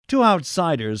To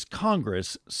outsiders,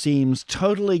 Congress seems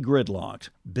totally gridlocked.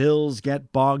 Bills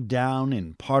get bogged down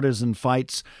in partisan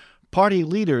fights. Party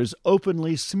leaders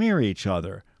openly smear each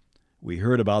other. We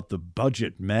heard about the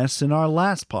budget mess in our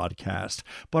last podcast,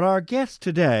 but our guests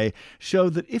today show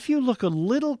that if you look a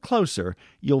little closer,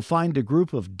 you'll find a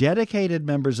group of dedicated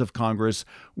members of Congress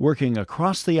working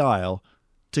across the aisle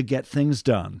to get things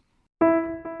done.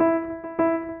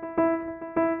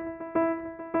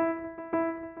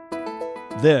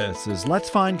 This is Let's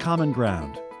Find Common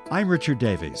Ground. I'm Richard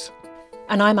Davies.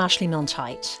 And I'm Ashley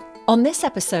Milne-Tyte. On this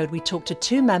episode, we talk to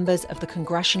two members of the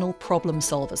Congressional Problem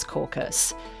Solvers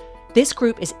Caucus. This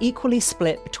group is equally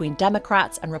split between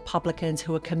Democrats and Republicans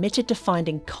who are committed to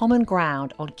finding common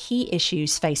ground on key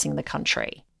issues facing the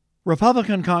country.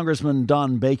 Republican Congressman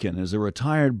Don Bacon is a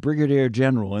retired brigadier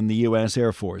general in the U.S.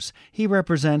 Air Force. He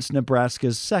represents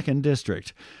Nebraska's 2nd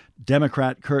District.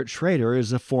 Democrat Kurt Schrader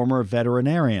is a former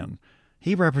veterinarian.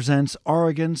 He represents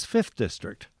Oregon's 5th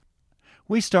District.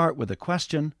 We start with a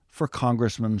question for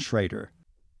Congressman Schrader.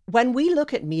 When we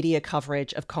look at media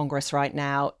coverage of Congress right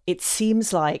now, it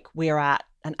seems like we're at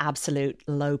an absolute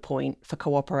low point for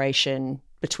cooperation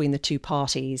between the two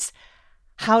parties.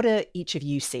 How do each of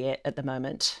you see it at the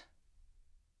moment?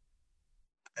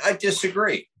 I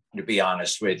disagree, to be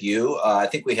honest with you. I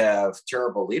think we have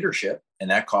terrible leadership,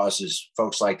 and that causes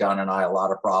folks like Don and I a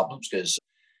lot of problems because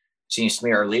it seems to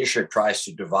me our leadership tries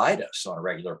to divide us on a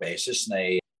regular basis,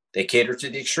 and they cater to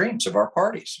the extremes of our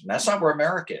parties. And that's not where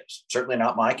America is. Certainly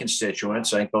not my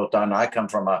constituents. I think both Don and I come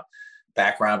from a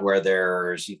background where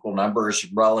there's equal numbers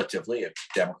relatively of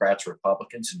Democrats,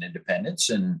 Republicans, and independents.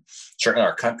 And certainly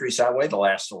our country's that way. The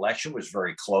last election was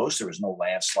very close. There was no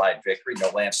landslide victory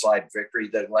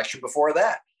the election before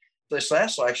that. This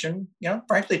last election,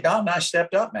 frankly, Don and I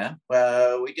stepped up, man.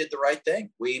 We did the right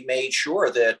thing. We made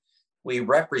sure that we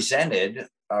represented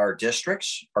our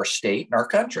districts, our state, and our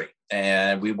country.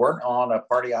 And we weren't on a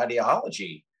party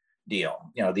ideology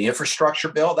deal. The infrastructure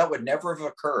bill, that would never have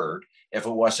occurred if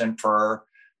it wasn't for,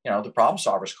 the Problem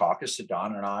Solvers Caucus that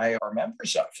Don and I are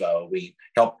members of. So we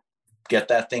helped get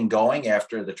that thing going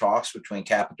after the talks between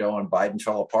Capito and Biden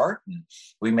fell apart. And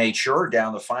we made sure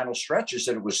down the final stretches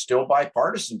that it was still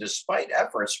bipartisan, despite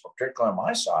efforts, particularly on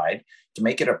my side, to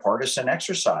make it a partisan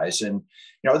exercise. And,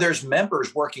 there's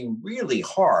members working really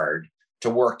hard to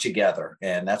work together.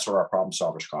 And that's what our Problem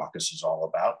Solvers Caucus is all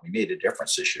about. We made a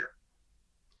difference this year.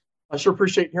 I sure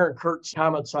appreciate hearing Kurt's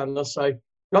comments on this. I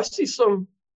see some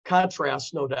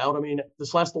contrast, no doubt. I mean,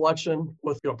 this last election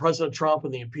with President Trump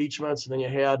and the impeachments, and then you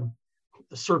had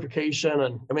the certification.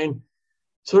 And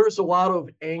so there's a lot of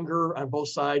anger on both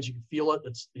sides. You can feel it.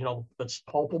 It's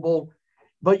palpable.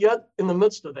 But yet in the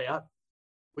midst of that,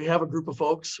 we have a group of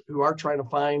folks who are trying to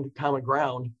find common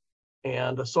ground.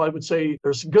 And so I would say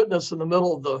there's goodness in the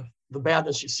middle of the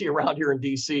badness you see around here in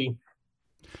D.C.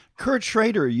 Kurt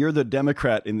Schrader, you're the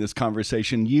Democrat in this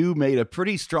conversation. You made a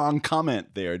pretty strong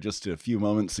comment there just a few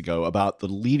moments ago about the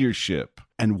leadership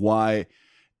and why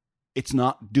it's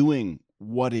not doing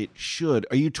what it should.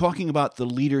 Are you talking about the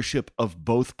leadership of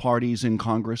both parties in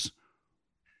Congress?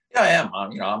 Yeah, I am.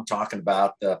 I'm talking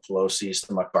about the Pelosi's,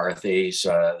 the McCarthy's,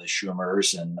 the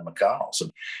Schumers, and the McConnells.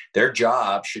 And their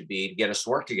job should be to get us to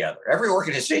work together. Every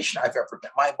organization I've ever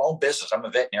been, my own business, I'm a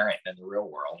veterinarian in the real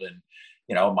world. And,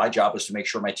 my job is to make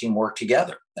sure my team work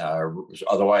together.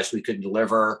 Otherwise, we couldn't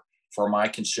deliver for my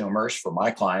consumers, for my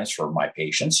clients, for my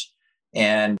patients.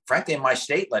 And frankly, in my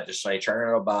state legislature, I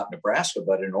don't know about Nebraska,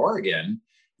 but in Oregon,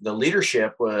 the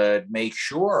leadership would make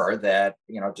sure that,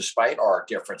 despite our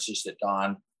differences that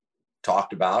Don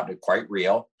talked about, are quite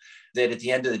real, that at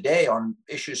the end of the day, on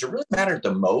issues that really mattered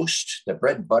the most, the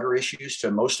bread and butter issues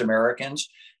to most Americans,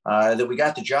 that we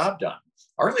got the job done.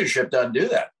 Our leadership doesn't do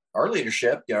that. Our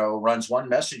leadership, runs one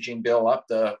messaging bill up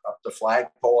the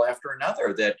flagpole after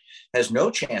another that has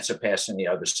no chance of passing the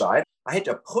other side. I had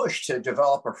to push to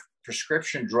develop a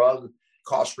prescription drug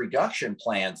cost reduction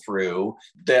plan through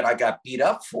that I got beat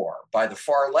up for by the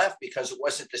far left because it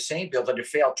wasn't the same bill that had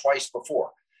failed twice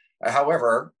before.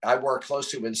 However, I work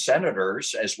closely with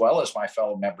senators as well as my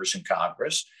fellow members in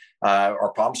Congress.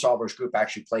 Our Problem Solvers group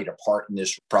actually played a part in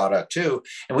this product too.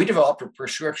 And we developed a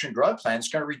prescription drug plan that's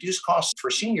going to reduce costs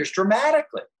for seniors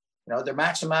dramatically. Their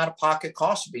maximum out-of-pocket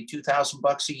cost would be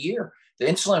 $2,000 a year. The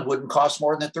insulin wouldn't cost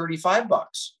more than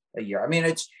 $35 a year.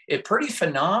 It's pretty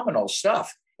phenomenal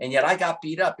stuff. And yet I got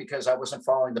beat up because I wasn't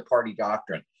following the party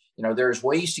doctrine. There's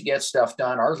ways to get stuff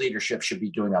done. Our leadership should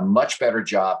be doing a much better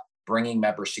job bringing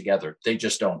members together. They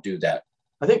just don't do that.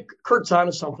 I think Kurt's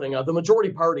onto something. The majority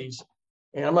parties,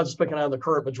 and I'm not just picking on the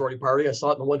current majority party, I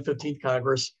saw it in the 115th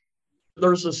Congress.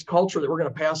 There's this culture that we're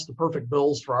going to pass the perfect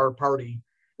bills for our party.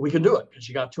 we can do it because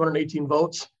you got 218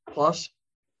 votes plus,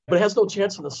 but it has no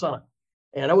chance in the Senate.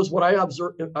 And that was what I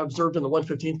observed in the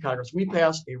 115th Congress. We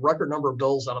passed a record number of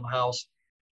bills out of the House,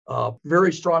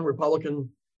 very strong Republican,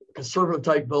 conservative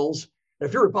type bills. And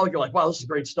if you're a Republican, you're like, wow, this is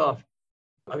great stuff.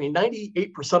 I mean,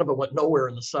 98% of it went nowhere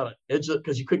in the Senate. It's just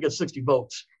because you couldn't get 60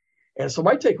 votes. And so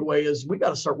my takeaway is we got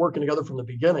to start working together from the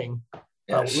beginning.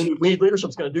 Yes. We need leadership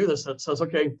that's going to do this, that says,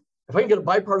 okay, if I can get a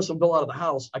bipartisan bill out of the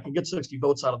House, I can get 60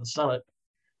 votes out of the Senate.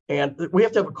 And we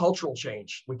have to have a cultural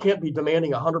change. We can't be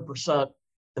demanding 100%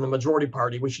 in the majority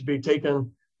party. We should be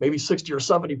taking maybe 60 or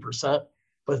 70%.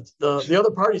 But the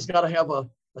other party's got to have a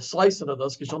slice into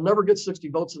this because you'll never get 60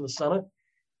 votes in the Senate.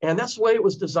 And that's the way it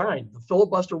was designed. The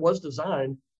filibuster was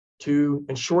designed to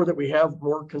ensure that we have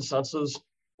more consensus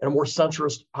and a more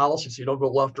centrist policy so you don't go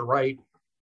left or right.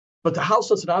 But the House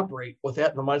doesn't operate with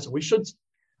that in the mindset. We should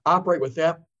operate with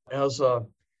that as a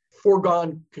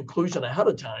foregone conclusion ahead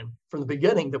of time from the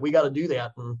beginning that we got to do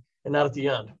that and not at the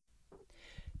end.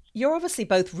 You're obviously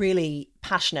both really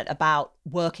passionate about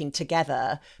working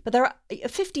together, but there are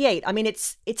 58. I mean,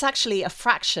 it's actually a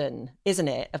fraction, isn't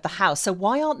it, of the House? So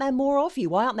why aren't there more of you?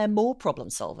 Why aren't there more problem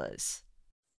solvers?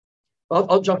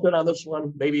 I'll jump in on this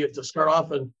one, maybe to start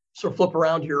off and sort of flip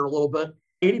around here a little bit.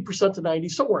 80% to 90,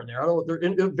 somewhere in there. I don't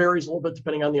know. It varies a little bit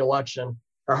depending on the election.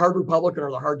 Are hard Republican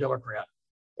or the hard Democrat.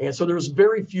 And so there's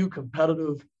very few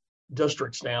competitive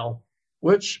districts now,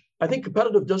 which I think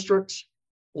competitive districts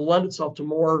will lend itself to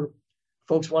more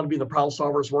folks want to be the problem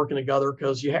solvers working together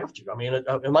because you have to. I mean,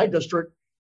 in my district,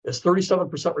 it's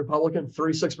 37% Republican,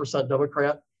 36%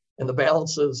 Democrat, and the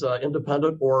balance is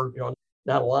independent or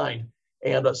not aligned.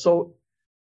 And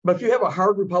but if you have a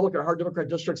hard Republican or hard Democrat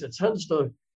districts, it tends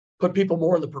to put people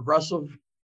more in the progressive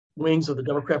wings of the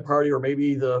Democrat Party, or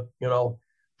maybe the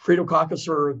Freedom Caucus,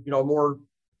 or more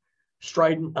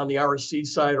strident on the RSC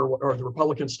side, or the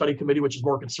Republican Study Committee, which is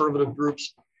more conservative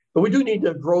groups. But we do need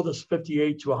to grow this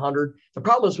 58 to 100. The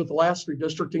problem is with the last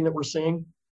redistricting that we're seeing,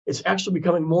 it's actually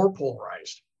becoming more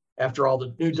polarized after all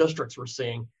the new districts we're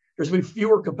seeing. There's going to be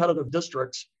fewer competitive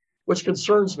districts, which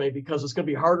concerns me because it's going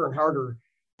to be harder and harder to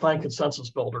find consensus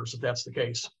builders if that's the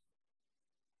case.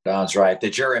 Don's right. The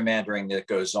gerrymandering that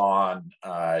goes on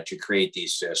to create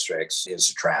these districts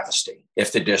is a travesty.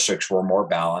 If the districts were more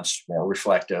balanced, more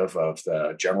reflective of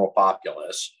the general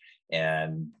populace,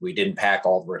 and we didn't pack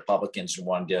all the Republicans in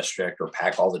one district or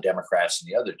pack all the Democrats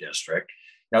in the other district,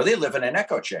 they live in an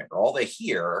echo chamber. All they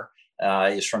hear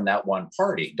is from that one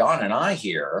party. Don and I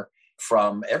hear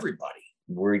from everybody.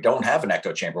 We don't have an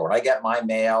echo chamber. When I get my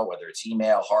mail, whether it's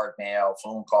email, hard mail,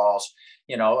 phone calls,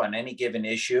 on any given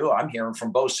issue, I'm hearing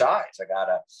from both sides. I got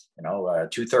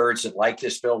 2/3 that like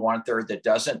this bill, 1/3 that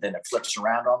doesn't, then it flips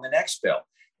around on the next bill.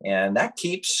 And that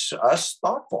keeps us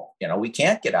thoughtful. We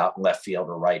can't get out in left field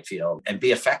or right field and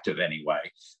be effective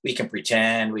anyway. We can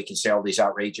pretend, we can say all these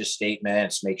outrageous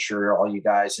statements, make sure all you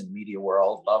guys in the media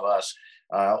world love us,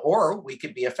 or we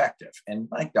could be effective. And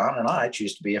like Don and I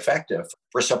choose to be effective.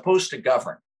 We're supposed to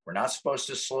govern. We're not supposed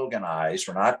to sloganize.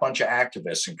 We're not a bunch of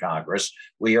activists in Congress.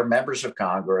 We are members of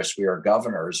Congress. We are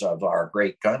governors of our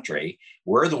great country.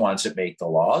 We're the ones that make the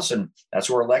laws, and that's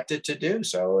what we're elected to do.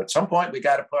 So at some point, we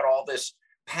got to put all this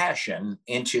passion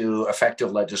into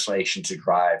effective legislation to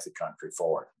drive the country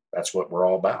forward. That's what we're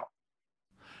all about.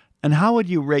 And how would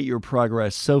you rate your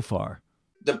progress so far?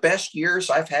 The best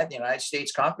years I've had in the United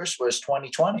States Congress was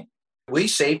 2020. We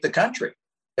saved the country.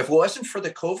 If it wasn't for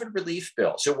the COVID relief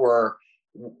bills, that were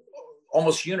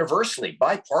almost universally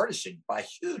bipartisan, by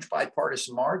huge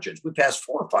bipartisan margins, we passed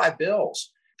 4 or 5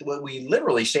 bills. We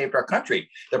literally saved our country.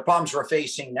 The problems we're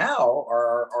facing now are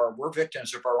we're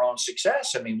victims of our own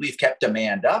success. I mean, we've kept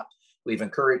demand up. We've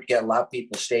encouraged, a lot of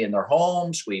people to stay in their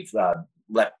homes. We've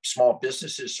let small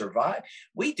businesses survive.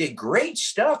 We did great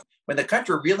stuff. When the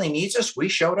country really needs us, we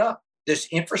showed up. This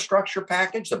infrastructure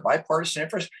package, the bipartisan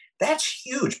infrastructure, that's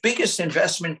huge. Biggest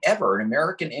investment ever in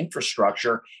American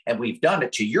infrastructure. And we've done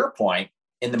it, to your point,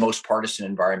 in the most partisan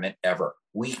environment ever.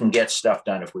 We can get stuff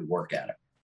done if we work at it.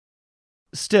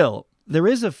 Still, there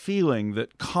is a feeling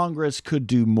that Congress could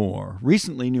do more.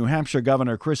 Recently, New Hampshire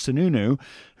Governor Chris Sununu,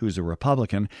 who's a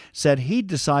Republican, said he'd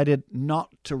decided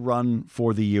not to run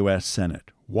for the U.S.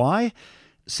 Senate. Why?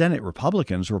 Senate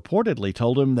Republicans reportedly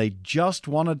told him they just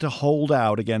wanted to hold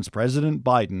out against President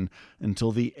Biden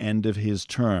until the end of his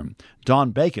term.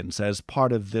 Don Bacon says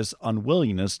part of this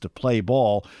unwillingness to play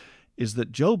ball is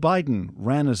that Joe Biden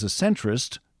ran as a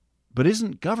centrist, but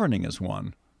isn't governing as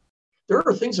one. There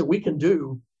are things that we can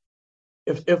do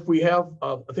if we have,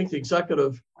 I think the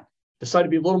executive decided to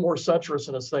be a little more centrist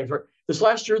in its things. Right? This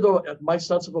last year, though, my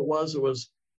sense of it was,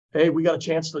 hey, we got a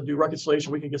chance to do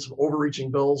reconciliation. We can get some overreaching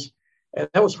bills. And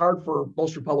that was hard for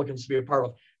most Republicans to be a part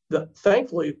of.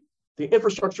 Thankfully, the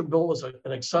infrastructure bill was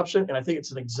an exception, and I think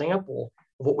it's an example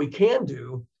of what we can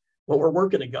do when we're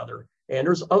working together. And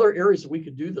there's other areas that we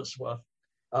could do this with.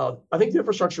 I think the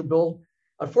infrastructure bill,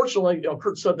 unfortunately,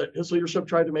 Kurt said that his leadership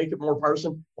tried to make it more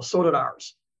partisan. Well, so did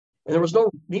ours. And there was no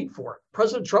need for it.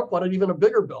 President Trump wanted even a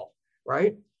bigger bill,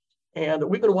 right? And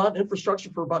we've been wanting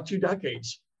infrastructure for about 2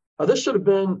 decades. This should have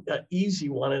been an easy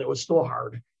one, and it was still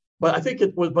hard. But I think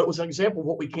it was an example of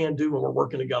what we can do when we're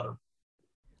working together.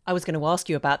 I was going to ask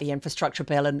you about the infrastructure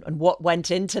bill and what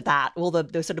went into that, all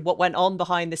the sort of what went on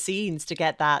behind the scenes to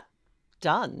get that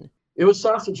done. It was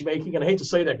sausage making, and I hate to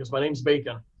say that because my name's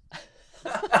Bacon.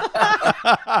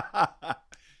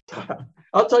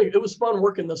 I'll tell you, it was fun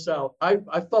working this out.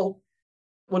 I felt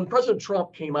when President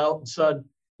Trump came out and said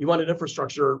he wanted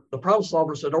infrastructure, the problem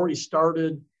solvers had already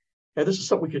started. Hey, this is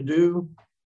something we can do.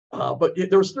 But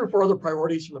there was 3 or 4 other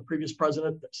priorities from the previous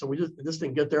president. So we just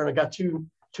didn't get there. And it got too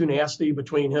nasty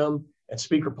between him and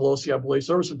Speaker Pelosi, I believe.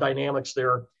 So there were some dynamics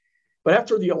there. But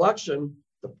after the election,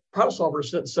 the problem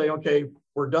solvers didn't say, okay,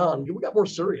 we're done. We got more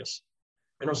serious.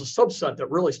 And there was a subset that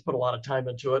really put a lot of time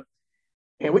into it.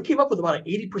 And we came up with about an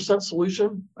 80%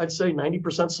 solution, I'd say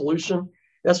 90% solution.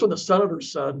 That's when the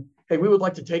senators said, hey, we would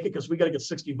like to take it because we got to get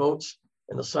 60 votes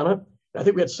in the Senate. And I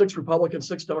think we had 6 Republicans,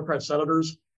 6 Democrat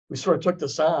senators. We sort of took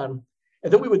this on.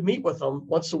 And then we would meet with them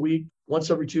once a week, once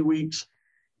every 2 weeks,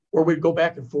 where we'd go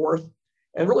back and forth.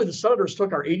 And really the senators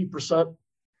took our 80%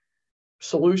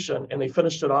 solution and they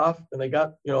finished it off, and they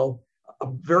got, a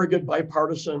very good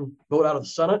bipartisan vote out of the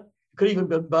Senate. It could have even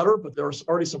been better, but there was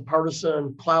already some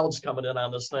partisan clouds coming in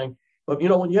on this thing. But,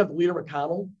 when you have Leader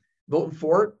McConnell voting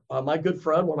for it, my good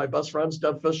friend, one of my best friends,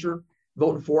 Deb Fischer,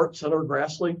 voting for it, Senator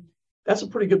Grassley, that's a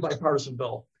pretty good bipartisan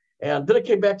bill. And then it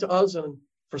came back to us, and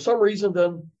for some reason,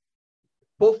 then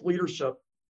both leadership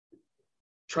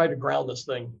tried to ground this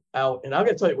thing out. And I got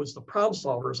to tell you, it was the problem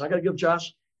solvers. I got to give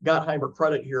Josh Gottheimer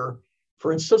credit here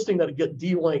for insisting that it get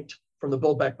delinked from the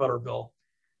Build Back Better bill.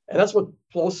 And that's what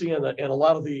Pelosi and a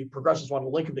lot of the progressives wanted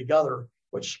to link them together,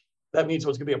 which that means it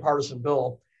was going to be a partisan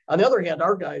bill. On the other hand,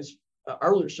 our guys,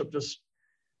 our leadership just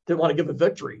didn't want to give a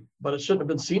victory, but it shouldn't have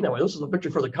been seen that way. This is a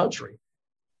victory for the country.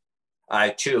 I,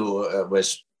 too,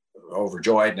 was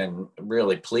overjoyed and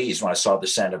really pleased when I saw the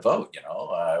Senate vote.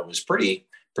 It was pretty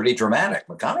dramatic.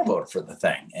 McConnell voted for the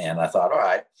thing. And I thought, all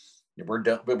right, we're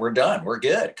done. We're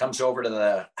good. It comes over to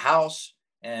the House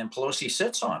and Pelosi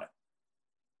sits on it.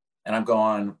 And I'm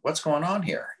going, what's going on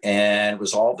here? And it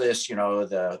was all this,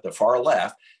 the far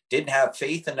left didn't have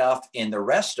faith enough in the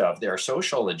rest of their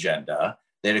social agenda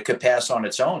that it could pass on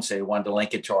its own. So they wanted to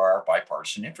link it to our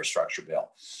bipartisan infrastructure bill.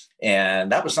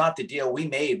 And that was not the deal we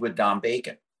made with Don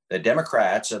Bacon. The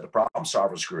Democrats of the Problem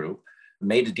Solvers Group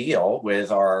made a deal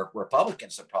with our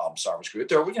Republicans, the Problem Solvers Group.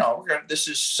 This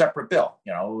is a separate bill.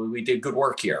 We did good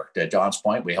work here. To Don's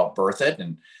point, we helped birth it,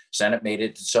 and Senate made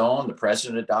it its own. The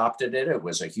president adopted it. It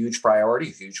was a huge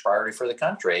priority for the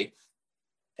country.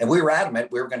 And we were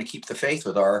adamant we were going to keep the faith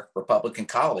with our Republican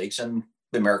colleagues and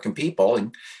the American people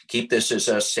and keep this as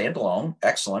a standalone,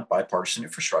 excellent bipartisan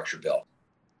infrastructure bill.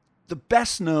 The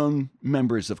best known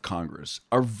members of Congress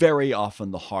are very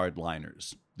often the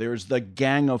hardliners. There's the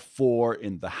Gang of Four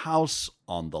in the House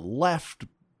on the left,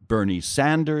 Bernie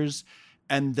Sanders,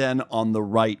 and then on the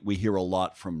right, we hear a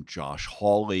lot from Josh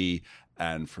Hawley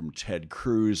and from Ted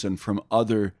Cruz and from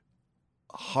other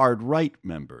hard right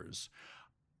members.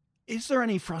 Is there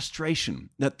any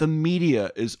frustration that the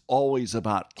media is always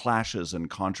about clashes and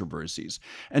controversies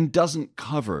and doesn't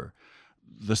cover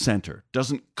the center,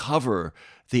 doesn't cover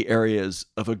the areas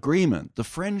of agreement, the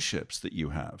friendships that you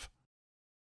have?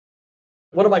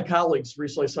 One of my colleagues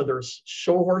recently said there's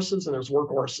show horses and there's work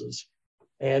horses.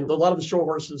 And a lot of the show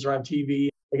horses are on TV.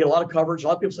 They get a lot of coverage. A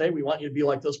lot of people say, hey, we want you to be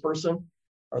like this person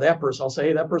or that person. I'll say,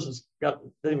 hey, that person's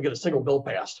didn't even get a single bill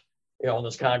passed, in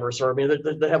this Congress. Or,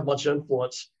 they have much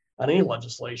influence on any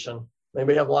legislation. They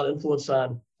may have a lot of influence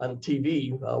on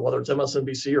TV, whether it's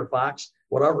MSNBC or Fox,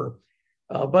 whatever.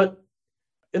 But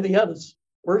in the end,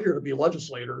 we're here to be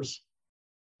legislators,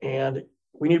 and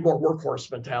we need more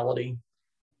workhorse mentality.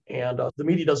 And the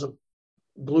media doesn't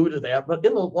glue to that. But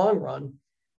in the long run,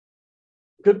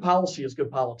 good policy is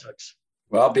good politics.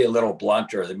 Well, I'll be a little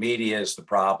blunter. The media is the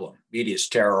problem. Media is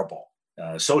terrible.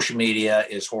 Social media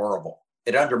is horrible.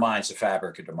 It undermines the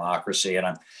fabric of democracy. And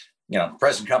I'm,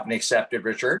 present company accepted,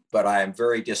 Richard, but I am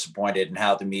very disappointed in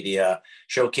how the media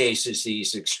showcases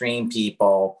these extreme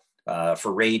people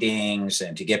for ratings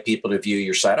and to get people to view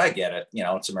your site. I get it.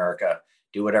 It's America.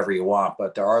 do whatever you want.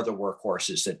 But there are the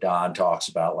workhorses that Don talks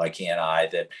about, like he and I,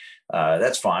 that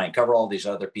that's fine. Cover all these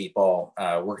other people.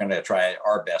 We're going to try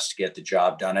our best to get the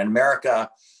job done. In America,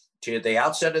 to the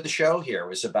outset of the show here,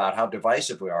 was about how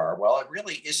divisive we are. Well, it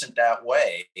really isn't that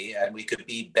way, and we could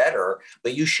be better,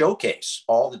 but you showcase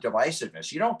all the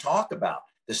divisiveness. You don't talk about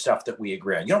the stuff that we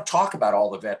agree on. You don't talk about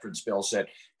all the veterans bills that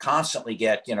constantly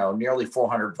get, nearly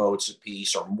 400 votes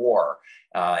apiece or more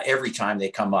every time they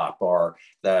come up, or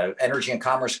the Energy and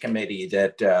Commerce Committee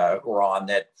that we're on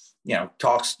that,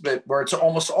 talks where it's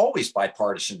almost always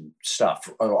bipartisan stuff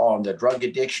on the drug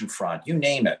addiction front, you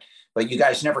name it. But you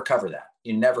guys never cover that.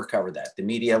 You never cover that. The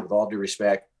media, with all due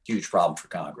respect, huge problem for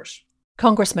Congress.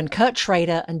 Congressman Kurt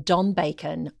Schrader and Don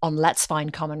Bacon on Let's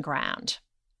Find Common Ground.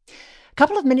 A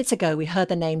couple of minutes ago, we heard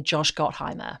the name Josh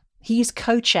Gottheimer. He's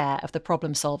co-chair of the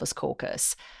Problem Solvers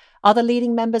Caucus. Other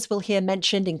leading members we'll hear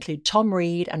mentioned include Tom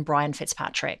Reed and Brian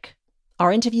Fitzpatrick.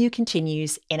 Our interview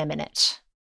continues in a minute.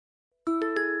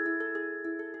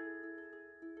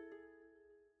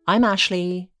 I'm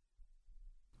Ashley.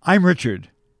 I'm Richard.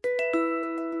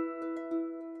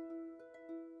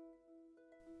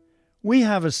 We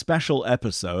have a special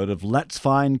episode of Let's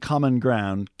Find Common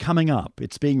Ground coming up.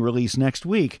 It's being released next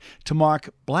week to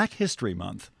mark Black History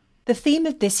Month. The theme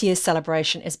of this year's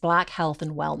celebration is Black health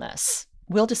and wellness.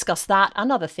 We'll discuss that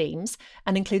and other themes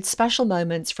and include special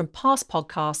moments from past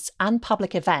podcasts and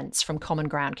public events from Common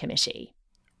Ground Committee.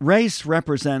 Race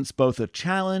represents both a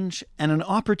challenge and an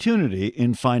opportunity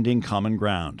in finding common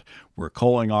ground. We're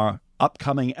calling our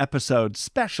upcoming episode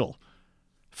special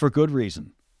for good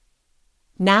reason.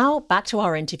 Now, back to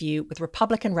our interview with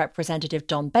Republican Representative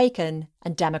Don Bacon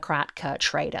and Democrat Kurt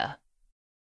Schrader.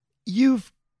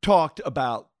 You've talked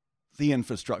about the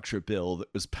infrastructure bill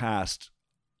that was passed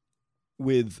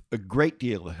with a great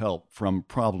deal of help from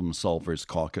Problem Solvers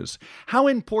Caucus. How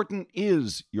important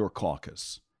is your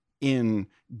caucus in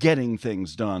getting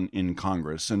things done in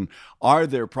Congress? And are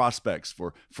there prospects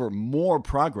for more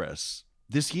progress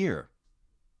this year?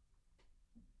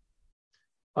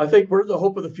 I think we're the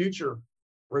hope of the future,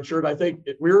 Richard. I think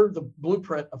we're the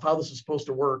blueprint of how this is supposed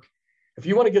to work. If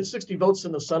you want to get 60 votes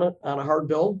in the Senate on a hard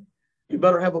bill, you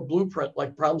better have a blueprint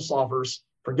like Problem Solvers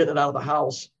for getting it out of the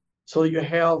House so that you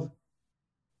have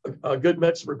a good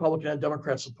mix of Republican and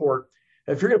Democrat support.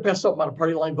 And if you're going to pass something on a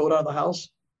party line vote out of the House,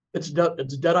 it's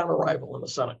dead on arrival in the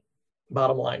Senate,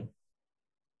 bottom line.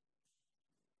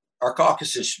 Our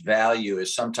caucus's value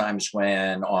is sometimes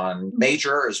when on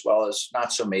major as well as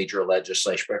not so major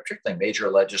legislation, but particularly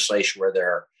major legislation where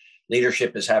their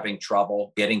leadership is having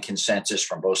trouble getting consensus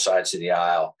from both sides of the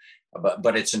aisle.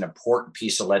 But it's an important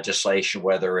piece of legislation,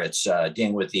 whether it's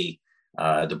dealing with the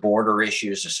border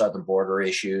issues, the southern border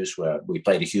issues. We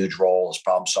played a huge role as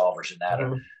problem solvers in that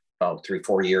about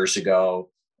 3-4 years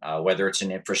ago, whether it's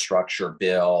an infrastructure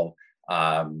bill.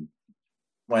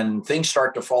 When things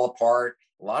start to fall apart,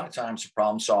 a lot of times the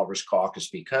Problem Solvers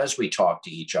Caucus, because we talk to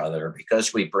each other,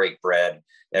 because we break bread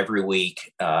every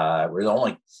week, we're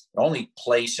the only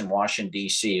place in Washington,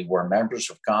 D.C. where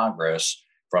members of Congress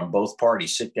from both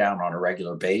parties sit down on a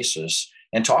regular basis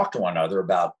and talk to one another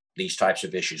about these types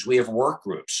of issues. We have work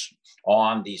groups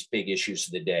on these big issues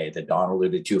of the day that Don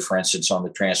alluded to, for instance, on the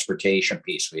transportation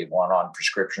piece. We have one on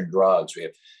prescription drugs. We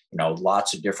have,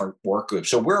 lots of different work groups.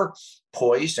 So we're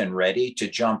poised and ready to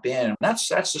jump in. That's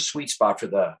the sweet spot for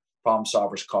the Problem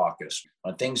Solvers Caucus.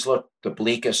 When things look the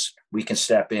bleakest, we can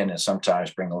step in and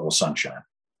sometimes bring a little sunshine.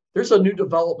 There's a new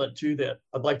development too that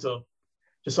I'd like to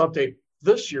just update.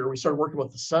 This year, we started working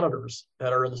with the senators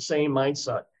that are in the same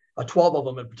mindset, 12 of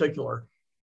them in particular.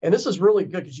 And this is really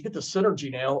good because you get the synergy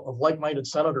now of like-minded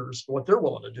senators, what they're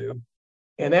willing to do.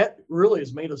 And that really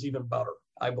has made us even better,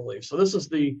 I believe. So this is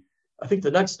I think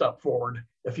the next step forward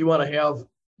if you want to have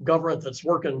government that's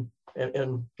working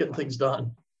and getting things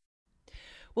done.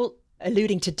 Well,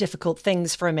 alluding to difficult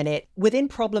things for a minute, within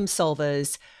Problem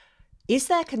Solvers, is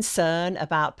there concern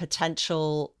about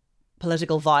potential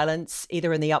political violence,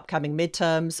 either in the upcoming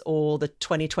midterms or the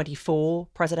 2024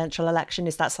 presidential election?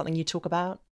 Is that something you talk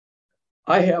about?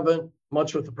 I haven't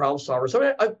much with the Problem Solvers. I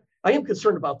mean, I am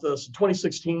concerned about this. In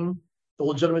 2016, the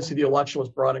legitimacy of the election was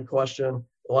brought in question.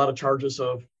 A lot of charges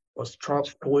was Trump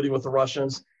colluding with the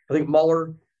Russians. I think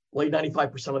Mueller laid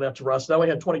 95% of that to rest. Then we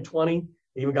had 2020.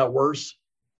 It even got worse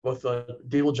with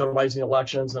delegitimizing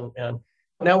elections. And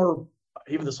now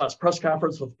even this last press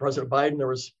conference with President Biden, there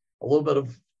was a little bit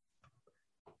of,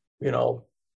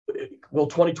 will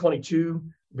 2022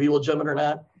 be legitimate or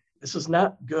not? This is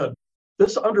not good.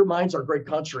 This undermines our great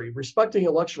country. Respecting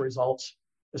election results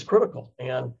is critical.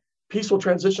 And peaceful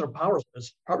transition of power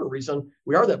is part of the reason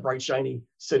we are that bright, shiny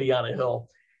city on a hill.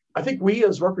 I think we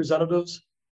as representatives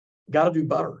got to do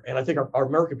better. And I think our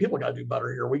American people got to do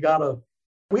better here.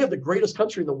 We have the greatest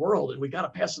country in the world, and we got to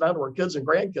pass it on to our kids and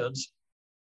grandkids.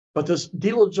 But this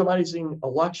delegitimizing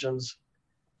elections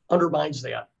undermines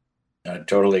that. I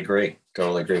totally agree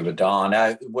with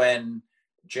Don. When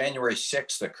January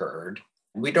 6th occurred,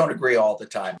 we don't agree all the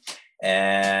time.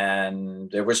 And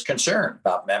there was concern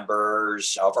about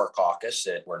members of our caucus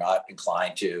that were not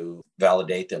inclined to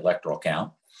validate the electoral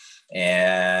count.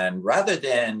 And rather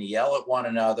than yell at one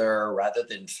another, rather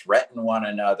than threaten one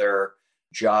another,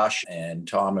 Josh and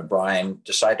Tom and Brian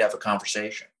decided to have a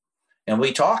conversation. And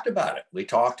we talked about it. We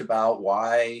talked about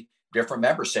why different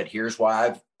members said, here's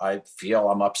why I feel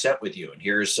I'm upset with you.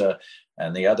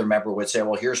 And the other member would say,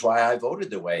 well, here's why I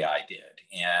voted the way I did.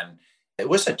 And it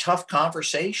was a tough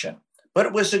conversation, but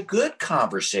it was a good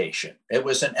conversation. It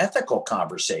was an ethical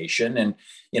conversation. And,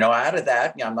 out of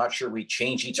that, I'm not sure we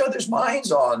change each other's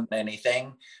minds on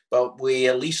anything, but we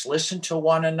at least listened to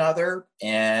one another.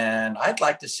 And I'd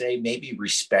like to say maybe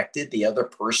respected the other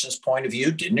person's point of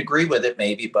view, didn't agree with it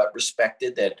maybe, but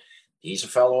respected that he's a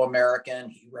fellow American.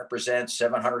 He represents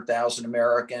 700,000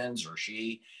 Americans, or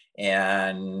she.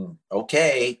 And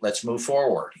okay, let's move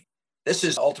forward. This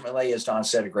is ultimately, as Don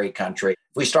said, a great country.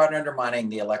 If we start undermining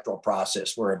the electoral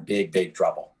process, we're in big, big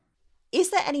trouble. Is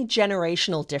there any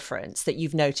generational difference that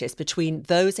you've noticed between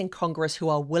those in Congress who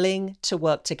are willing to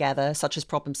work together, such as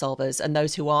problem solvers, and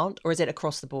those who aren't, or is it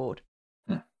across the board?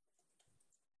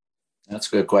 That's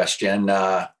a good question.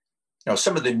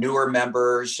 Some of the newer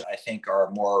members, I think,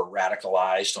 are more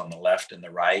radicalized on the left and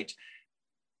the right.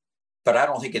 But I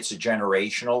don't think it's a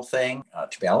generational thing.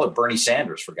 To be honest, Bernie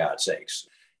Sanders, for God's sakes,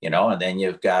 and then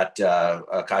you've got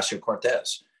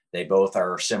Ocasio-Cortez. They both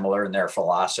are similar in their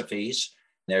philosophies.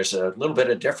 There's a little bit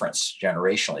of difference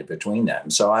generationally between them.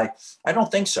 So I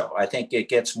don't think so. I think it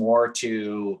gets more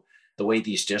to the way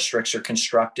these districts are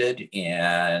constructed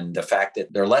and the fact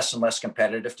that they're less and less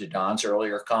competitive, to Don's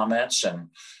earlier comments. And,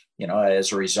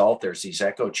 as a result, there's these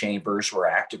echo chambers where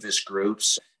activist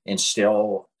groups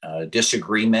instill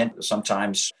disagreement,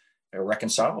 sometimes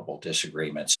irreconcilable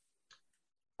disagreements.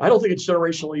 I don't think it's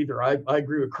generational either. I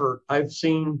agree with Kurt. I've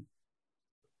seen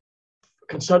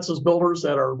consensus builders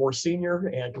that are more senior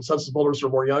and consensus builders who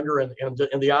are more younger, and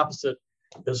the opposite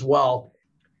as well.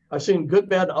 I've seen good,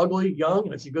 bad, and ugly young,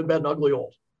 and I've seen good, bad, and ugly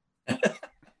old. I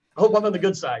hope I'm on the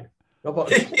good side.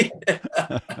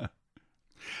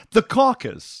 The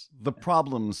caucus, the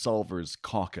Problem Solvers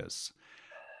Caucus,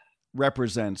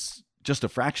 represents just a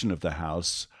fraction of the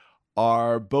House.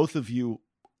 Are both of you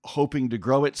hoping to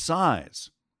grow its size?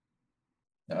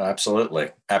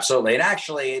 Absolutely. And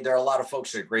actually, there are a lot of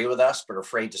folks that agree with us, but are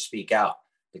afraid to speak out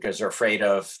because they're afraid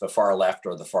of the far left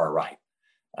or the far right.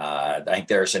 I think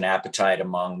there's an appetite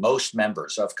among most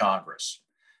members of Congress,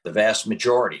 the vast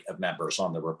majority of members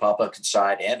on the Republican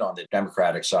side and on the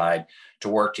Democratic side, to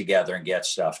work together and get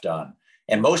stuff done.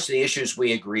 And most of the issues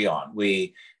we agree on.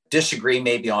 We disagree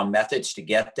maybe on methods to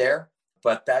get there,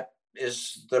 but that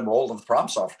is the role of the Problem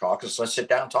Solver Caucus. Let's sit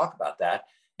down and talk about that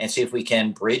and see if we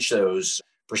can bridge those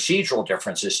procedural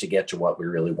differences to get to what we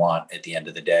really want at the end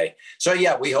of the day. So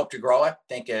yeah, we hope to grow it. I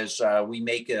think as we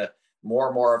make more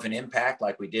and more of an impact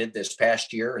like we did this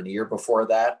past year and the year before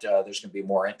that, there's going to be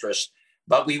more interest.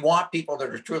 But we want people that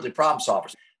are truly problem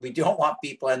solvers. We don't want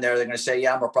people in there that are going to say,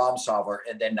 yeah, I'm a problem solver,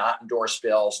 and then not endorse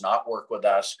bills, not work with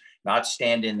us, not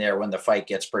stand in there when the fight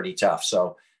gets pretty tough.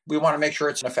 So we want to make sure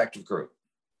it's an effective group.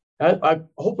 I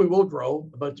hope we will grow,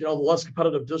 but the less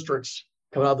competitive districts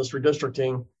coming out of this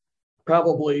redistricting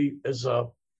probably is a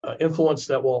influence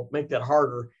that will make that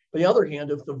harder. But on the other hand,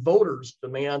 if the voters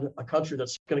demand a country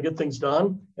that's going to get things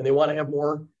done and they want to have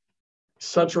more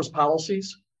centrist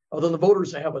policies, then the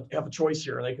voters have a choice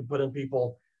here, and they can put in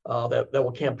people that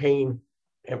will campaign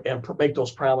and make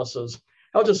those promises.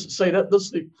 I'll just say that this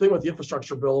is the thing with the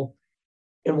infrastructure bill.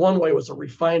 In one way, it was a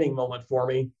refining moment for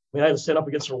me. I had to stand up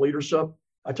against their leadership.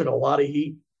 I took a lot of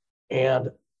heat,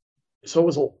 and so it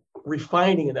was a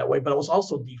refining in that way, but it was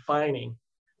also defining,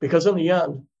 because in the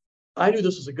end, I knew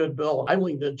this was a good bill, and I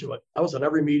leaned into it. I was on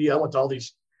every media. I went to all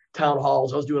these town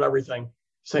halls. I was doing everything,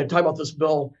 talking about this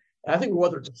bill. And I think we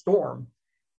weathered the storm,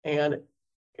 and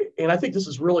I think this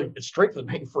is really, it strengthened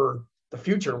me for the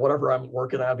future, whatever I'm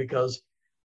working on, because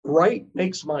right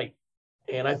makes might.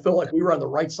 And I feel like we were on the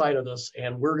right side of this,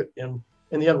 and in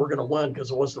the end, we're going to win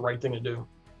because it was the right thing to do.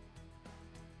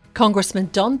 Congressman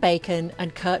Don Bacon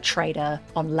and Kurt Schrader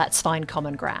on Let's Find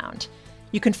Common Ground.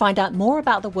 You can find out more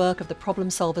about the work of the Problem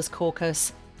Solvers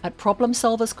Caucus at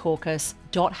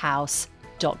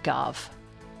problemsolverscaucus.house.gov.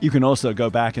 You can also go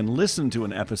back and listen to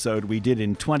an episode we did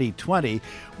in 2020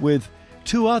 with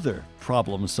Two other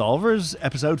problem solvers.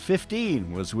 Episode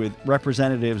 15 was with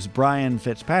Representatives Brian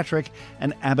Fitzpatrick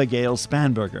and Abigail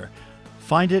Spanberger.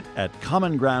 Find it at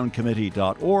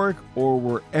commongroundcommittee.org or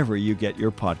wherever you get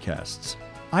your podcasts.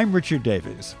 I'm Richard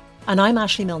Davies. And I'm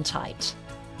Ashley Milne-Tyte.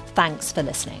 Thanks for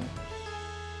listening.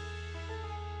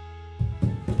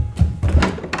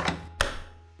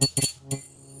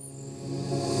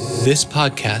 This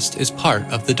podcast is part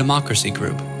of the Democracy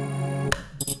Group.